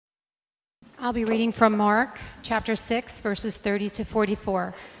I'll be reading from Mark chapter 6, verses 30 to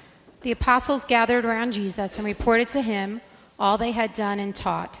 44. The apostles gathered around Jesus and reported to him all they had done and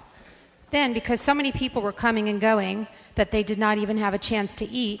taught. Then, because so many people were coming and going that they did not even have a chance to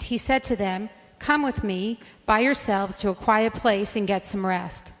eat, he said to them, "Come with me by yourselves to a quiet place and get some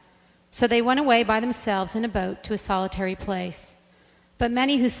rest." So they went away by themselves in a boat to a solitary place. But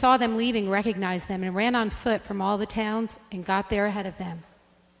many who saw them leaving recognized them and ran on foot from all the towns and got there ahead of them.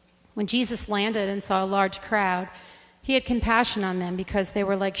 When Jesus landed and saw a large crowd, he had compassion on them because they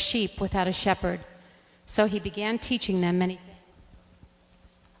were like sheep without a shepherd. So he began teaching them many things.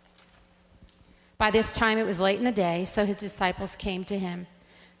 By this time it was late in the day, so his disciples came to him.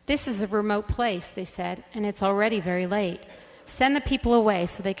 "This is a remote place," they said, "and it's already very late. Send the people away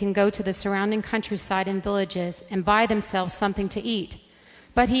so they can go to the surrounding countryside and villages and buy themselves something to eat."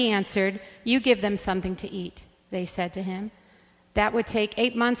 But he answered, "You give them something to eat." They said to him, "That would take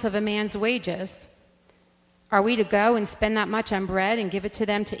 8 months of a man's wages. Are we to go and spend that much on bread and give it to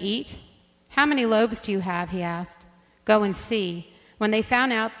them to eat?" "How many loaves do you have?" he asked. "Go and see." When they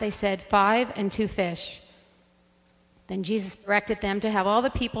found out, they said, 5 and 2 fish. Then Jesus directed them to have all the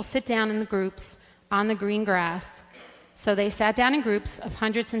people sit down in the groups on the green grass. So they sat down in groups of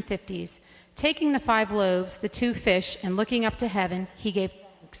hundreds and fifties. Taking the 5 loaves, the 2 fish, and looking up to heaven, he gave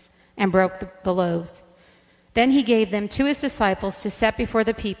thanks and broke the loaves. Then he gave them to his disciples to set before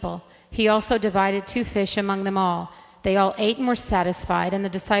the people. He also divided 2 fish among them all. They all ate and were satisfied, and the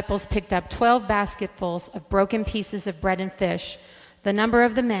disciples picked up 12 basketfuls of broken pieces of bread and fish. The number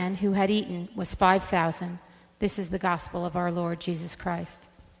of the men who had eaten was 5,000. This is the gospel of our Lord Jesus Christ.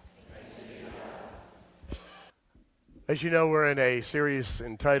 As you know, we're in a series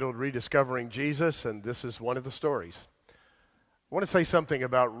entitled Rediscovering Jesus, and this is one of the stories. I want to say something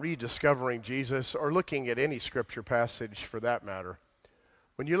about rediscovering Jesus, or looking at any scripture passage for that matter.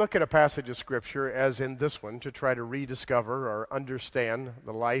 When you look at a passage of scripture, as in this one, to try to rediscover or understand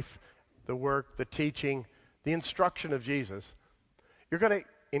the life, the work, the teaching, the instruction of Jesus, you're going to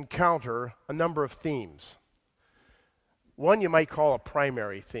encounter a number of themes. One you might call a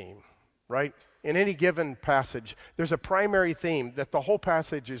primary theme, right? In any given passage, there's a primary theme that the whole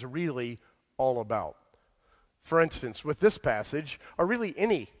passage is really all about. For instance, with this passage, or really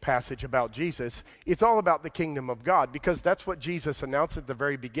any passage about Jesus, it's all about the kingdom of God, because that's what Jesus announced at the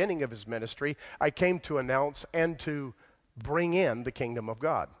very beginning of his ministry. I came to announce and to bring in the kingdom of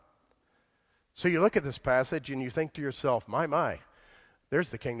God. So you look at this passage and you think to yourself, my, there's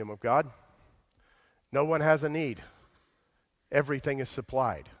the kingdom of God. No one has a need. Everything is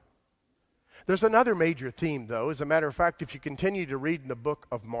supplied. There's another major theme, though. As a matter of fact, if you continue to read in the book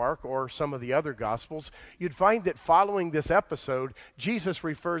of Mark or some of the other Gospels, you'd find that following this episode, Jesus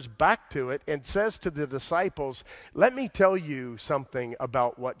refers back to it and says to the disciples, "Let me tell you something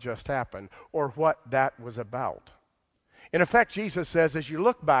about what just happened," or what that was about. In effect, Jesus says, as you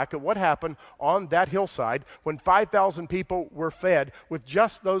look back at what happened on that hillside when 5,000 people were fed with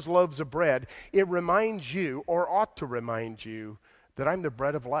just those loaves of bread, it reminds you, or ought to remind you, that I'm the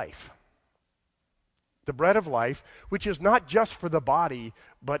bread of life. The bread of life, which is not just for the body,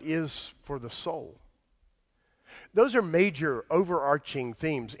 but is for the soul. Those are major overarching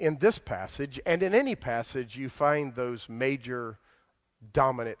themes in this passage, and in any passage you find those major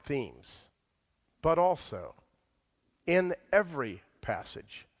dominant themes. But also, in every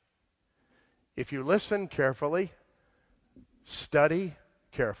passage, if you listen carefully, study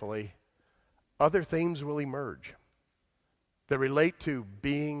carefully, other themes will emerge that relate to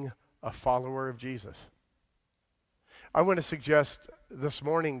being a follower of Jesus. I want to suggest this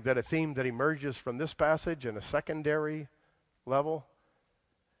morning that a theme that emerges from this passage in a secondary level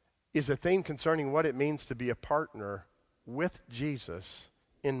is a theme concerning what it means to be a partner with Jesus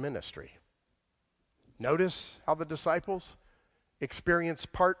in ministry. Notice how the disciples experience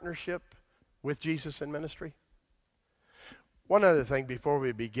partnership with Jesus in ministry. One other thing before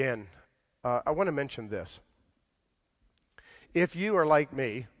we begin, I want to mention this. If you are like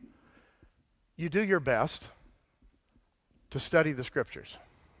me, you do your best to study the scriptures.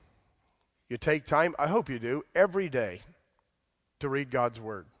 You take time, I hope you do, every day to read God's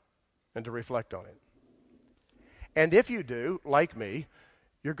word and to reflect on it. And if you do, like me,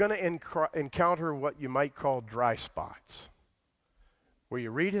 you're going to encounter what you might call dry spots, where you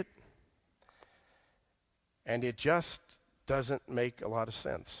read it and it just doesn't make a lot of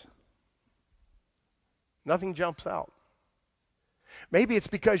sense. Nothing jumps out. Maybe it's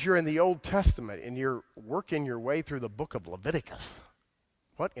because you're in the Old Testament and you're working your way through the book of Leviticus.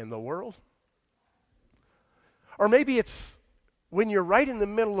 What in the world? Or maybe it's when you're right in the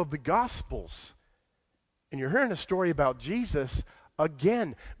middle of the Gospels and you're hearing a story about Jesus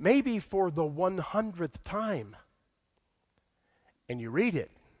again, maybe for the 100th time. And you read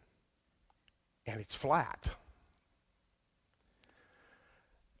it, and it's flat.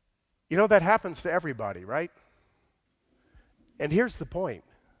 You know, that happens to everybody, right? And here's the point.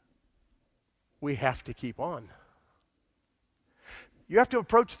 We have to keep on. You have to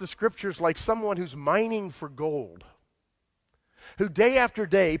approach the Scriptures like someone who's mining for gold, who day after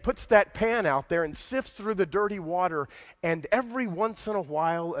day puts that pan out there and sifts through the dirty water, and every once in a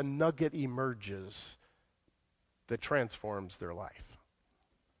while a nugget emerges that transforms their life.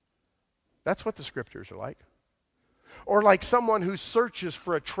 That's what the Scriptures are like. Or like someone who searches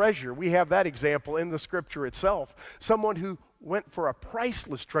for a treasure. We have that example in the Scripture itself. Someone who went for a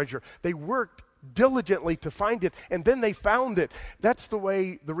priceless treasure. They worked diligently to find it, and then they found it. That's the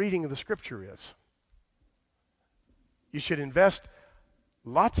way the reading of the Scripture is. You should invest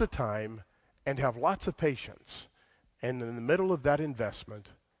lots of time and have lots of patience. And in the middle of that investment,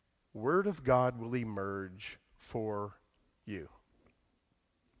 Word of God will emerge for you.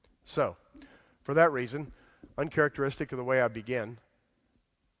 So, for that reason, uncharacteristic of the way I begin,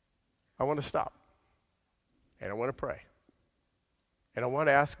 I want to stop. And I want to pray. And I want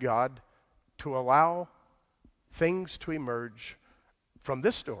to ask God to allow things to emerge from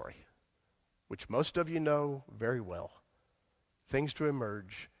this story, which most of you know very well. Things to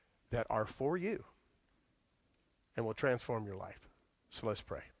emerge that are for you and will transform your life. So let's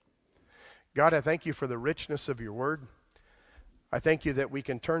pray. God, I thank you for the richness of your word. I thank you that we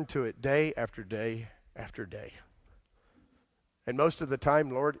can turn to it day after day after day. And most of the time,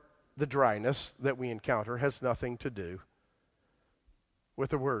 Lord, the dryness that we encounter has nothing to do with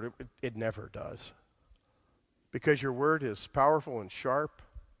the word. It never does. Because your word is powerful and sharp,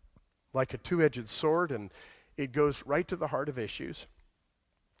 like a two-edged sword, and it goes right to the heart of issues.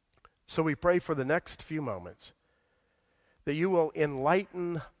 So we pray for the next few moments that you will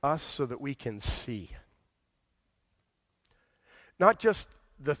enlighten us so that we can see. Not just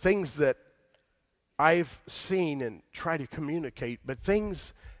the things that I've seen and try to communicate, but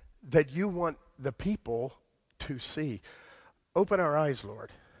things that you want the people to see. Open our eyes,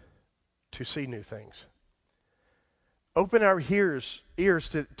 Lord, to see new things. Open our ears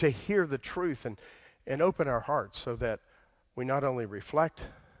to hear the truth, and open our hearts so that we not only reflect,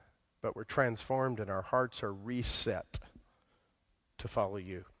 but we're transformed and our hearts are reset to follow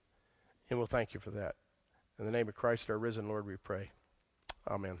you. And we'll thank you for that. In the name of Christ, our risen Lord, we pray.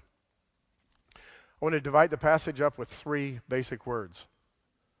 Amen. I want to divide the passage up with three basic words.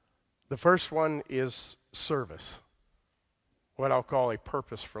 The first one is service, what I'll call a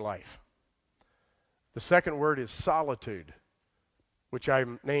purpose for life. The second word is solitude, which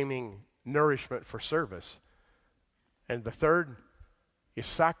I'm naming nourishment for service. And the third is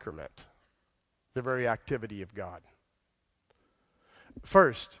sacrament, the very activity of God.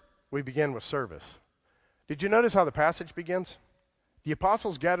 First, we begin with service. Did you notice how the passage begins? The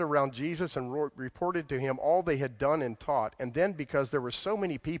apostles gathered around Jesus and reported to him all they had done and taught. And then, because there were so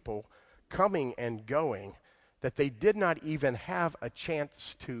many people coming and going, that they did not even have a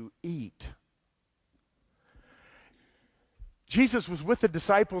chance to eat. Jesus was with the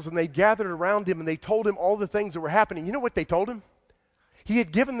disciples, and they gathered around him, and they told him all the things that were happening. You know what they told him? He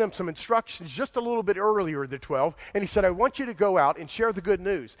had given them some instructions just a little bit earlier, the 12, and he said, I want you to go out and share the good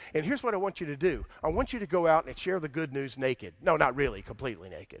news. And here's what I want you to do. I want you to go out and share the good news naked. No, not really, completely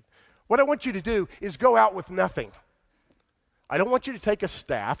naked. What I want you to do is go out with nothing. I don't want you to take a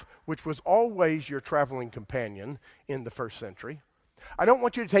staff, which was always your traveling companion in the first century. I don't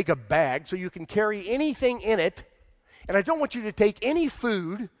want you to take a bag so you can carry anything in it. And I don't want you to take any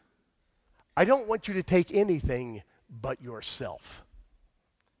food. I don't want you to take anything but yourself.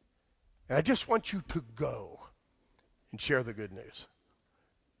 And I just want you to go and share the good news.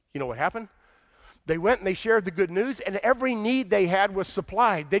 You know what happened? They went and they shared the good news, and every need they had was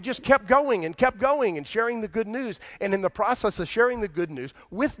supplied. They just kept going and sharing the good news. And in the process of sharing the good news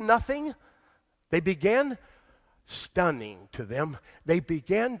with nothing, they began stunning to them. They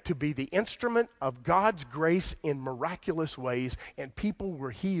began to be the instrument of God's grace in miraculous ways, and people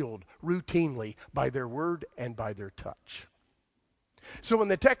were healed routinely by their word and by their touch. So when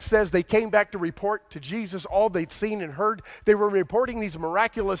the text says they came back to report to Jesus all they'd seen and heard, they were reporting these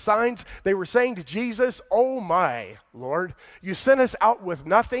miraculous signs. They were saying to Jesus, oh my, Lord, you sent us out with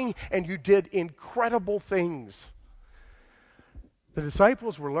nothing and you did incredible things. The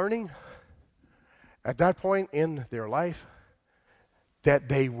disciples were learning at that point in their life that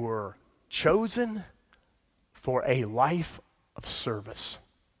they were chosen for a life of service,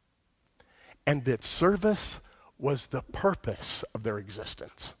 and that service was the purpose of their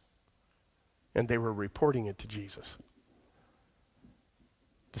existence. And they were reporting it to Jesus.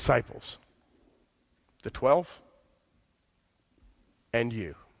 Disciples, the 12, and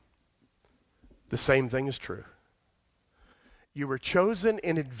you. The same thing is true. You were chosen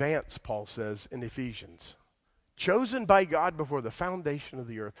in advance, Paul says in Ephesians. Chosen by God before the foundation of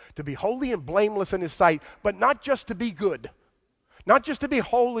the earth to be holy and blameless in His sight, but not just to be good. Not just to be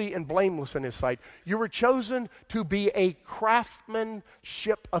holy and blameless in His sight. You were chosen to be a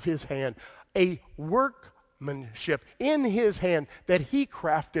craftsmanship of His hand, a workmanship in His hand that He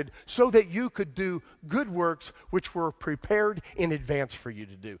crafted so that you could do good works which were prepared in advance for you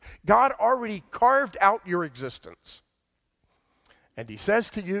to do. God already carved out your existence. And He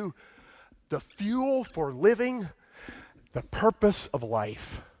says to you, the fuel for living, the purpose of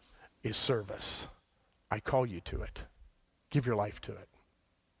life is service. I call you to it. Give your life to it.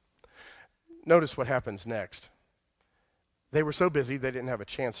 Notice what happens next. They were so busy they didn't have a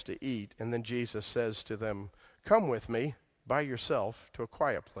chance to eat, and then Jesus says to them, come with me by yourself to a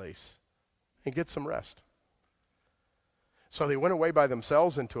quiet place and get some rest. So they went away by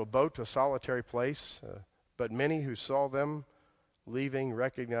themselves into a boat to a solitary place, but many who saw them leaving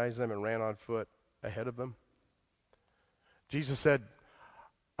recognized them and ran on foot ahead of them. Jesus said,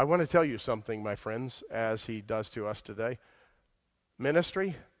 I want to tell you something, my friends, as He does to us today.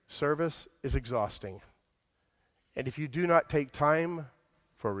 Ministry, service is exhausting. And if you do not take time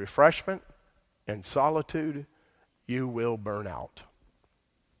for refreshment and solitude, you will burn out.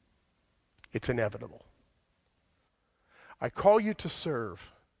 It's inevitable. I call you to serve,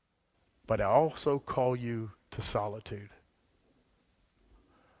 but I also call you to solitude.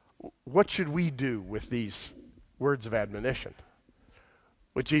 What should we do with these words of admonition?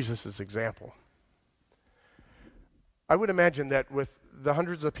 With Jesus' example. I would imagine that with the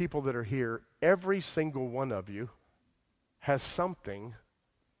hundreds of people that are here, every single one of you has something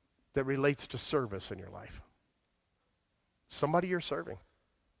that relates to service in your life. Somebody you're serving.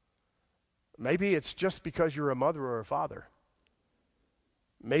 Maybe it's just because you're a mother or a father.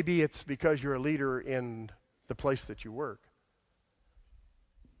 Maybe it's because you're a leader in the place that you work.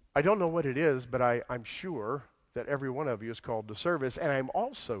 I don't know what it is, but I'm sure that every one of you is called to service, and I'm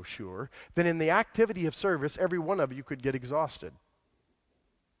also sure that in the activity of service, every one of you could get exhausted.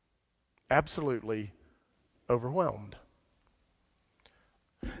 Absolutely overwhelmed.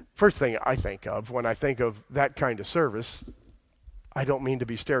 First thing I think of when I think of that kind of service, I don't mean to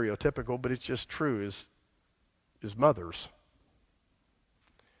be stereotypical, but it's just true, is mothers.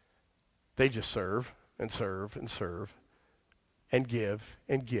 They just serve and serve and serve and give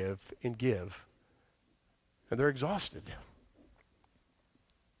and give and give. And they're exhausted.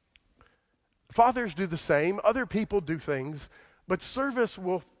 Fathers do the same. Other people do things. But service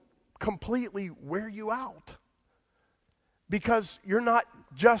will completely wear you out. Because you're not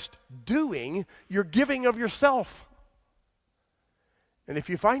just doing, you're giving of yourself. And if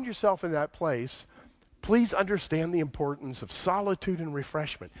you find yourself in that place, please understand the importance of solitude and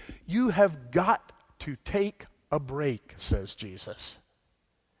refreshment. You have got to take a break, says Jesus,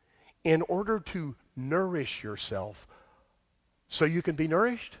 in order to nourish yourself so you can be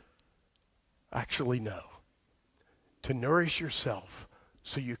nourished? Actually, no. To nourish yourself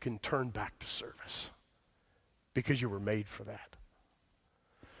so you can turn back to service because you were made for that.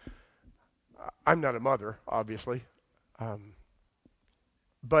 I'm not a mother, obviously,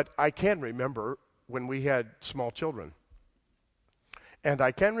 but I can remember when we had small children. And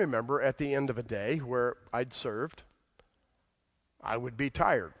I can remember at the end of a day where I'd served, I would be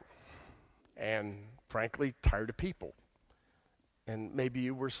tired. And frankly, tired of people. And maybe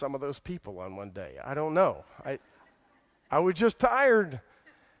you were some of those people on one day. I don't know. I was just tired.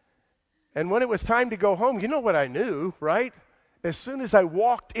 And when it was time to go home, you know what I knew, right? As soon as I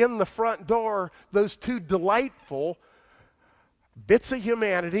walked in the front door, those two delightful bits of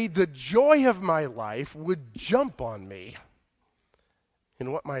humanity, the joy of my life, would jump on me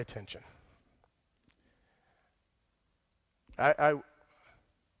and want my attention.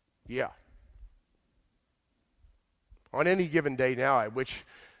 Yeah. On any given day now, I wish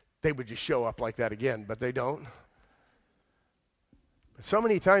they would just show up like that again, but they don't. But so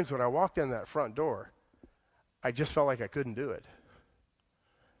many times when I walked in that front door, I just felt like I couldn't do it.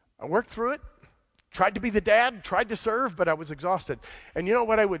 I worked through it, tried to be the dad, tried to serve, but I was exhausted. And you know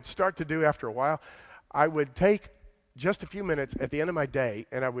what I would start to do after a while? I would take just a few minutes at the end of my day,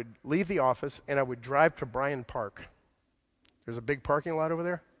 and I would leave the office, and I would drive to Bryan Park. There's a big parking lot over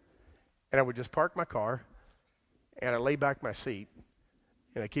there. And I would just park my car, and I lay back my seat,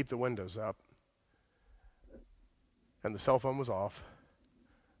 and I keep the windows up, and the cell phone was off,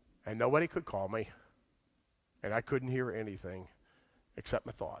 and nobody could call me, and I couldn't hear anything except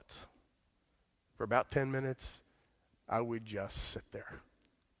my thoughts. For about 10 minutes, I would just sit there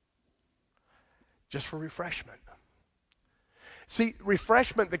just for refreshment. See,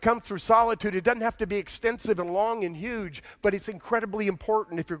 refreshment that comes through solitude, it doesn't have to be extensive and long and huge, but it's incredibly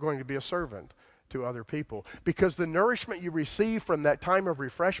important if you're going to be a servant to other people, because the nourishment you receive from that time of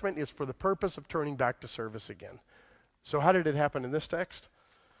refreshment is for the purpose of turning back to service again. So how did it happen in this text?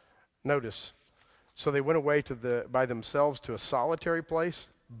 Notice, so they went away by themselves to a solitary place,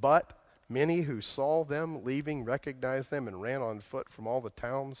 but many who saw them leaving recognized them and ran on foot from all the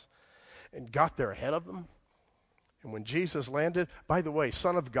towns and got there ahead of them. And when Jesus landed, by the way,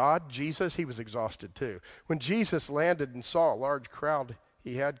 Son of God, Jesus, he was exhausted too. When Jesus landed and saw a large crowd,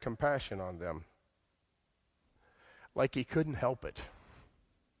 he had compassion on them. Like he couldn't help it.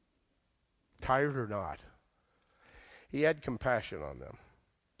 Tired or not. He had compassion on them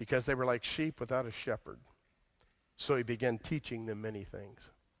because they were like sheep without a shepherd. So he began teaching them many things.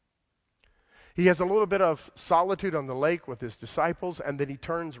 He has a little bit of solitude on the lake with his disciples, and then he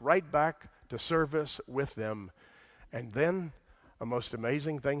turns right back to service with them. And then a most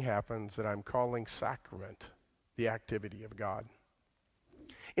amazing thing happens that I'm calling sacrament, the activity of God.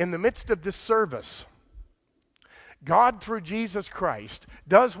 In the midst of this service, God, through Jesus Christ,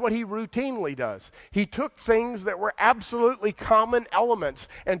 does what he routinely does. He took things that were absolutely common elements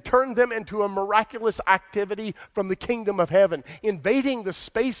and turned them into a miraculous activity from the kingdom of heaven, invading the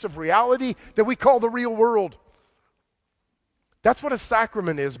space of reality that we call the real world. That's what a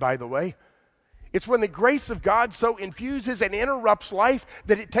sacrament is, by the way. It's when the grace of God so infuses and interrupts life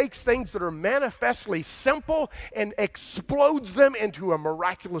that it takes things that are manifestly simple and explodes them into a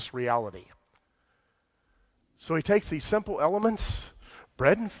miraculous reality. So he takes these simple elements,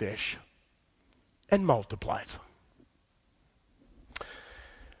 bread and fish, and multiplies them.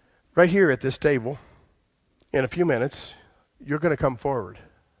 Right here at this table, in a few minutes, you're going to come forward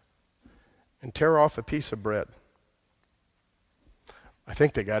and tear off a piece of bread. I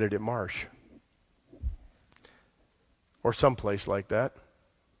think they got it at Marsh or someplace like that.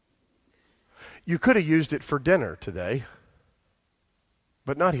 You could have used it for dinner today,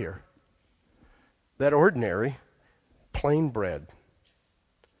 but not here. That ordinary, plain bread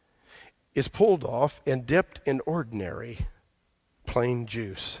is pulled off and dipped in ordinary, plain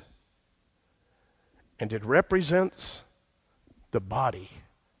juice. And it represents the body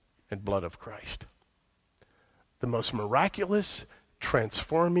and blood of Christ. The most miraculous,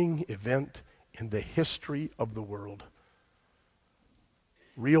 transforming event in the history of the world.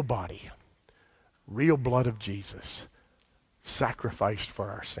 Real body, real blood of Jesus, sacrificed for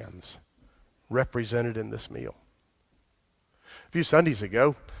our sins, represented in this meal. A few Sundays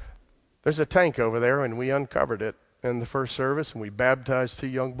ago, there's a tank over there, and we uncovered it in the first service, and we baptized 2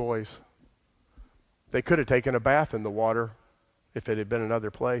 young boys. They could have taken a bath in the water if it had been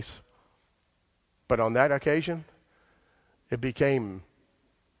another place. But on that occasion, it became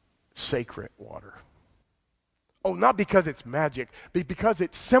sacred water. Oh, not because it's magic, but because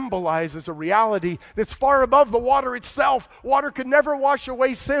it symbolizes a reality that's far above the water itself. Water could never wash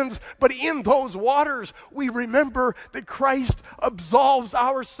away sins, but in those waters, we remember that Christ absolves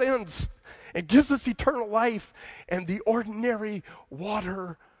our sins and gives us eternal life. And the ordinary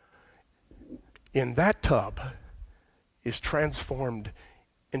water in that tub is transformed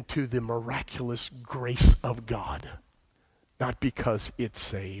into the miraculous grace of God. Not because it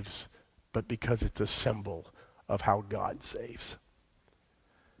saves, but because it's a symbol of how God saves.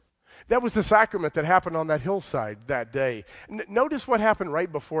 That was the sacrament that happened on that hillside that day. Notice what happened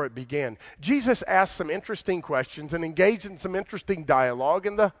right before it began. Jesus asked some interesting questions and engaged in some interesting dialogue,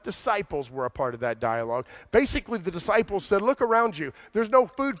 and the disciples were a part of that dialogue. Basically, the disciples said, look around you. There's no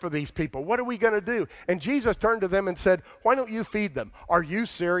food for these people. What are we going to do? And Jesus turned to them and said, why don't you feed them? Are you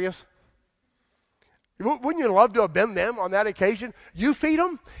serious? Wouldn't you love to have been them on that occasion? You feed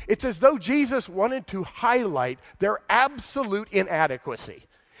them? It's as though Jesus wanted to highlight their absolute inadequacy.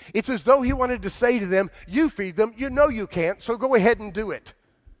 It's as though he wanted to say to them, you feed them, you know you can't, so go ahead and do it.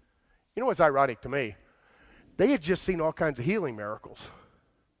 You know what's ironic to me? They had just seen all kinds of healing miracles.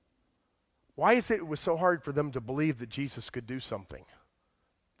 Why is it was so hard for them to believe that Jesus could do something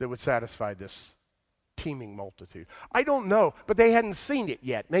that would satisfy this teeming multitude? I don't know, but they hadn't seen it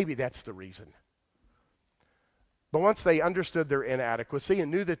yet. Maybe that's the reason. But once they understood their inadequacy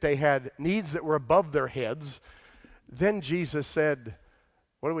and knew that they had needs that were above their heads, then Jesus said,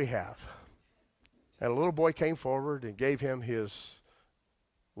 what do we have? And a little boy came forward and gave him his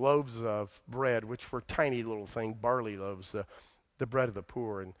loaves of bread, which were tiny little things, barley loaves, the bread of the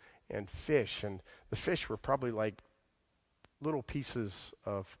poor, and fish. And the fish were probably like little pieces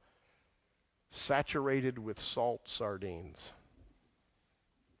of saturated with salt sardines.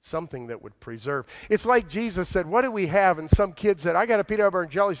 Something that would preserve. It's like Jesus said, what do we have? And some kid said, I got a peanut butter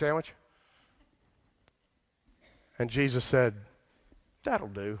and jelly sandwich. And Jesus said, that'll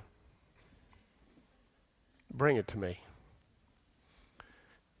do. Bring it to me.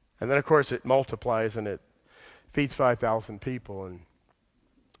 And then, of course, it multiplies and it feeds 5,000 people, and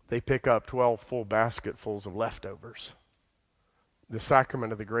they pick up 12 full basketfuls of leftovers. The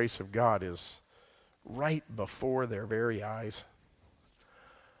sacrament of the grace of God is right before their very eyes.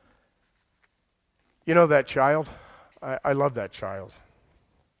 You know that child? I love that child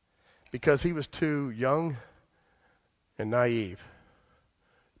because he was too young and naive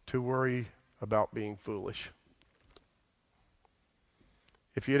to worry about being foolish.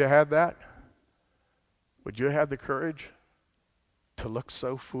 If you'd have had that, would you have had the courage to look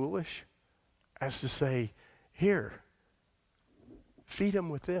so foolish as to say, here, feed him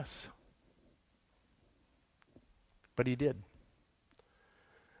with this? But he did.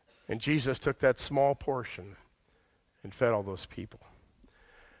 And Jesus took that small portion and fed all those people.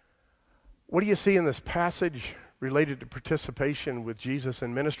 What do you see in this passage related to participation with Jesus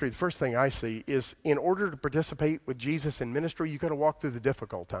in ministry? The first thing I see is in order to participate with Jesus in ministry, you've got to walk through the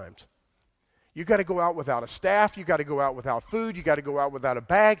difficult times. You've got to go out without a staff. You've got to go out without food. You've got to go out without a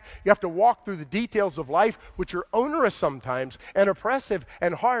bag. You have to walk through the details of life, which are onerous sometimes and oppressive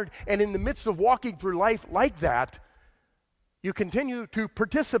and hard. And in the midst of walking through life like that, you continue to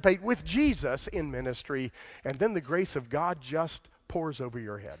participate with Jesus in ministry, and then the grace of God just pours over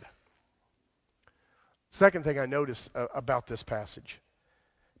your head. Second thing I notice about this passage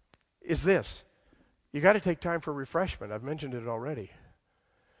is this. You got to take time for refreshment. I've mentioned it already.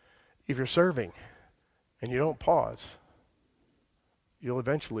 If you're serving and you don't pause, you'll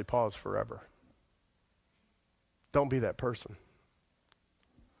eventually pause forever. Don't be that person.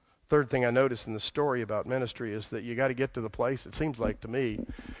 Third thing I notice in the story about ministry is that you got to get to the place, it seems like to me,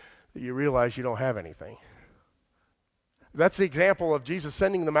 that you realize you don't have anything. That's the example of Jesus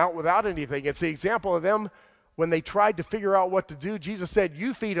sending them out without anything. It's the example of them when they tried to figure out what to do. Jesus said,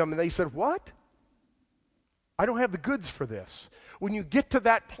 you feed them. And they said, what? I don't have the goods for this. When you get to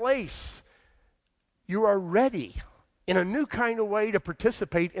that place, you are ready in a new kind of way to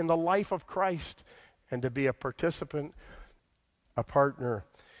participate in the life of Christ and to be a participant, a partner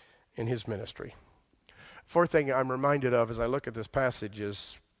in his ministry. Fourth thing I'm reminded of as I look at this passage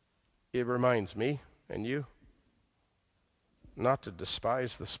is it reminds me and you not to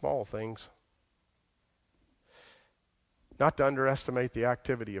despise the small things, not to underestimate the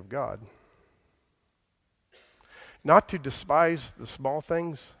activity of God, not to despise the small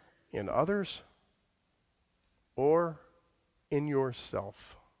things in others or in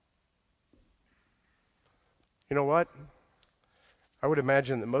yourself. You know what? I would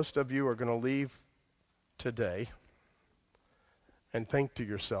imagine that most of you are going to leave today and think to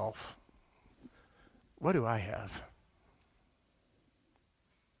yourself, what do I have?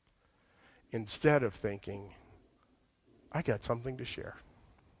 Instead of thinking, I got something to share.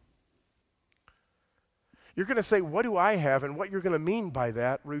 You're going to say, what do I have? And what you're going to mean by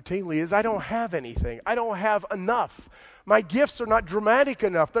that routinely is, I don't have anything. I don't have enough. My gifts are not dramatic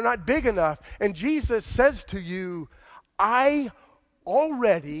enough. They're not big enough. And Jesus says to you, I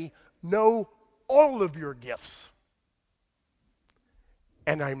already know all of your gifts.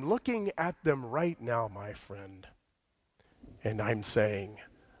 And I'm looking at them right now, my friend. And I'm saying,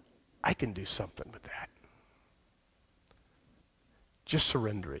 I can do something with that. Just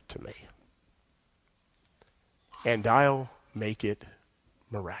surrender it to me. And I'll make it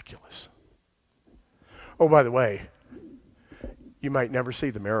miraculous. Oh, by the way, you might never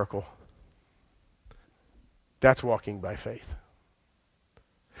see the miracle. That's walking by faith.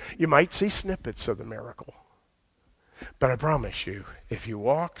 You might see snippets of the miracle. But I promise you, if you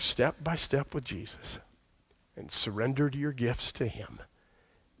walk step by step with Jesus and surrender your gifts to him,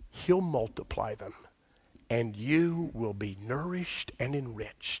 he'll multiply them. And you will be nourished and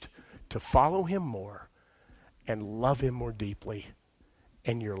enriched to follow him more and love him more deeply.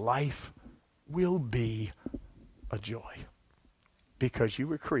 And your life will be a joy. Because you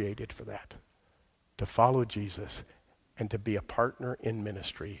were created for that. To follow Jesus and to be a partner in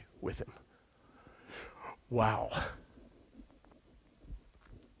ministry with him. Wow.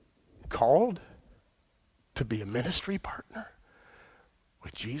 Called to be a ministry partner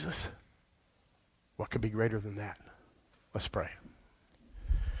with Jesus? What could be greater than that? Let's pray.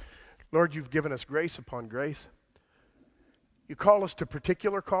 Lord, you've given us grace upon grace. You call us to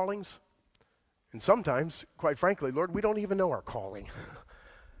particular callings. And sometimes, quite frankly, Lord, we don't even know our calling.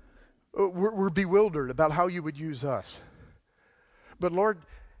 We're bewildered about how you would use us. But Lord,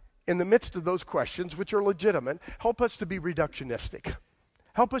 in the midst of those questions, which are legitimate, help us to be reductionistic.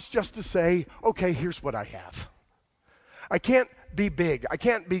 Help us just to say, okay, here's what I have. I can't be big. I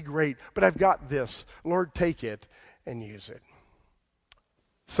can't be great, but I've got this. Lord, take it and use it.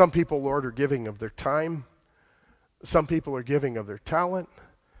 Some people, Lord, are giving of their time. Some people are giving of their talent.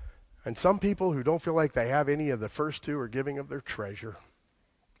 And some people who don't feel like they have any of the first two are giving of their treasure.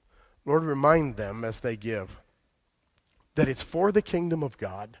 Lord, remind them as they give that it's for the kingdom of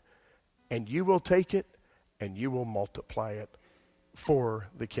God, and you will take it and you will multiply it for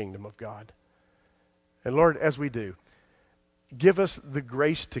the kingdom of God. And Lord, as we do, give us the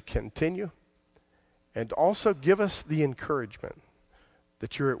grace to continue, and also give us the encouragement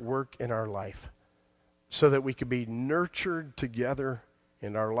that you're at work in our life so that we can be nurtured together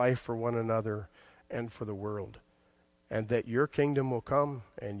in our life for one another and for the world, and that your kingdom will come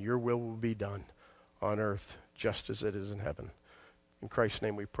and your will be done on earth just as it is in heaven. In Christ's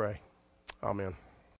name we pray. Amen.